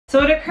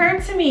So it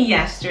occurred to me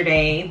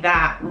yesterday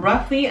that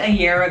roughly a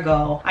year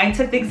ago, I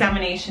took the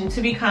examination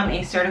to become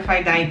a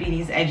certified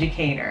diabetes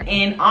educator.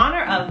 In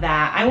honor of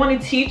that, I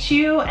want to teach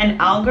you an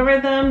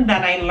algorithm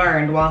that I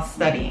learned while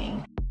studying.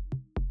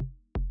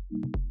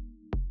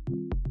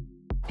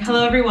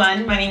 Hello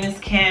everyone, my name is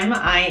Kim.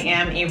 I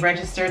am a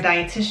registered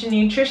dietitian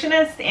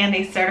nutritionist and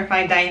a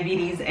certified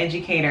diabetes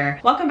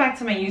educator. Welcome back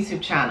to my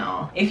YouTube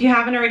channel. If you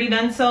haven't already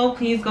done so,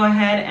 please go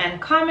ahead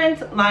and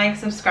comment, like,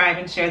 subscribe,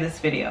 and share this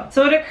video.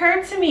 So it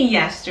occurred to me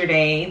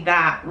yesterday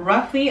that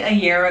roughly a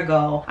year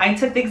ago, I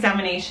took the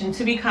examination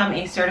to become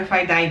a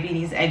certified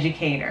diabetes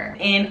educator.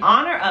 In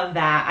honor of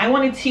that, I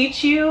want to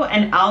teach you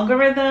an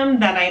algorithm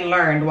that I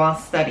learned while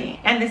studying.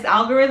 And this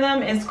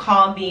algorithm is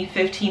called the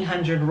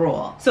 1500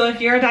 rule. So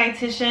if you're a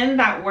dietitian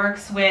that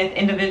works with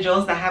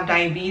individuals that have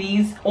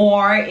diabetes,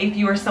 or if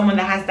you are someone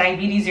that has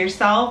diabetes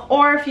yourself,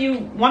 or if you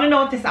want to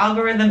know what this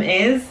algorithm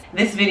is,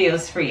 this video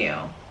is for you.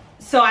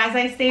 So as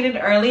I stated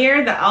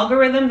earlier, the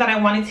algorithm that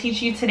I want to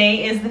teach you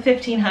today is the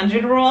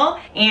 1500 rule,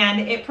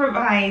 and it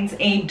provides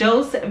a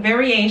dose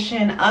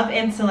variation of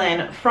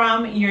insulin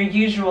from your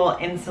usual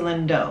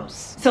insulin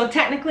dose. So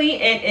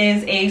technically it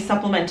is a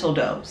supplemental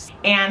dose,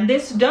 and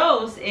this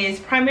dose is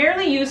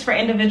primarily used for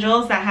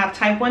individuals that have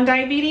type 1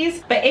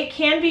 diabetes, but it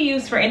can be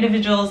used for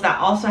individuals that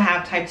also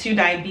have type 2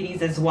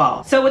 diabetes as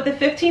well. So with the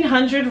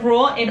 1500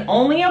 rule, it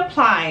only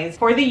applies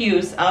for the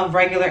use of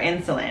regular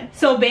insulin.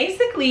 So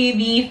basically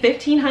the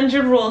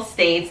 1500 rule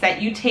states that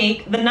you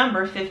take the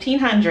number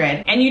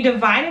 1500 and you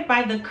divide it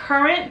by the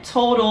current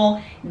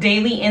total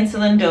daily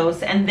insulin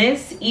dose, and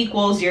this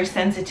equals your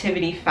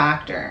sensitivity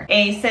factor.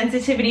 A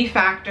sensitivity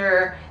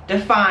factor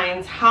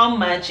defines how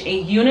much a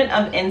unit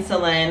of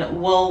insulin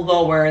will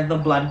lower the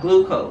blood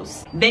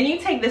glucose. Then you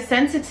take the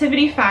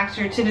sensitivity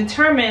factor to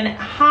determine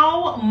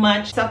how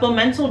much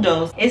supplemental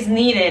dose is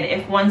needed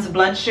if one's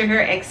blood sugar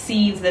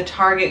exceeds the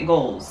target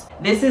goals.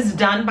 This is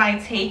done by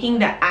taking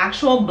the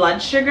actual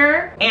blood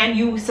sugar and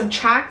you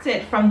subtract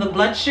it from the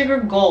blood sugar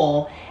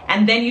goal,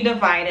 and then you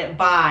divide it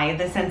by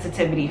the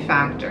sensitivity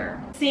factor.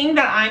 Seeing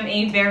that I'm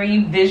a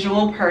very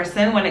visual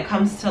person when it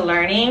comes to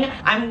learning,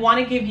 I want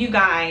to give you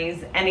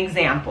guys an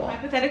example.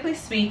 Hypothetically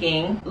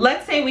speaking,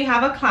 let's say we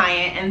have a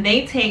client and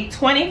they take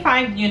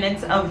 25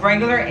 units of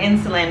regular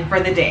insulin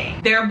for the day.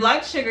 Their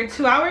blood sugar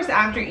 2 hours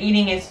after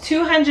eating is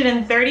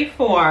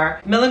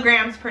 234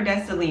 milligrams per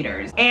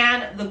deciliter,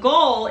 and the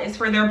goal is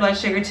for their blood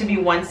sugar to be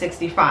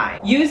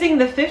 165. Using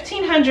the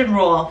 1500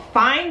 rule,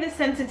 find the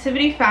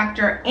sensitivity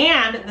factor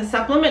and the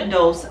supplement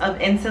dose of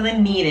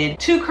insulin needed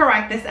to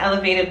correct this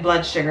elevated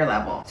blood sugar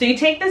level. So you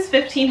take this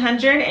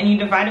 1500 and you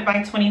divide it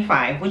by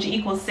 25, which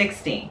equals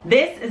 60.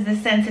 This is the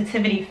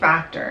sensitivity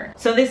factor.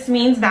 So this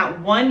means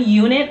that 1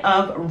 unit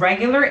of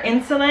regular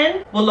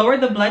insulin will lower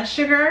the blood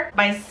sugar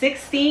by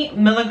 60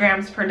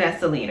 milligrams per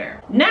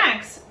deciliter.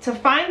 Next, to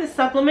find the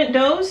supplement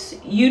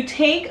dose, you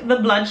take the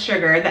blood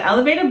sugar, the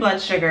elevated blood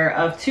sugar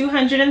of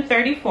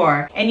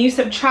 234, and you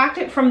subtract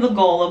it from the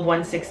goal of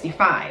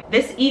 165.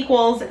 This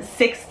equals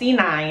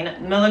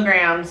 69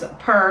 milligrams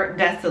per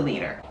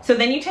deciliter. So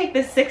then you take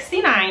the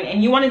 69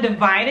 and you want to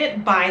divide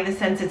it by the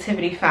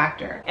sensitivity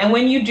factor. And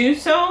when you do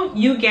so,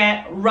 you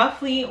get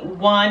roughly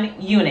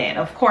 1 unit.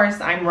 Of course,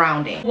 I'm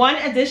rounding. 1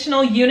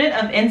 additional unit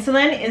of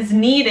insulin is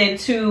needed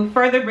to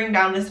further bring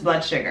down this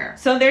blood sugar.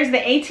 So there's the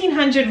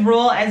 1800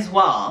 rule as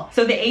well.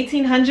 So the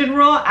 1800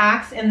 rule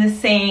acts in the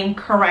same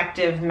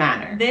corrective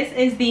manner. This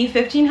is the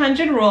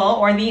 1500 rule,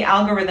 or the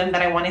algorithm,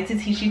 that I wanted to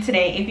teach you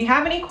today. If you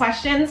have any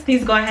questions,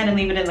 please go ahead and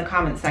leave it in the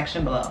comment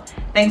section below.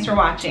 Thanks for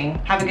watching.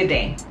 Have a good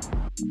day.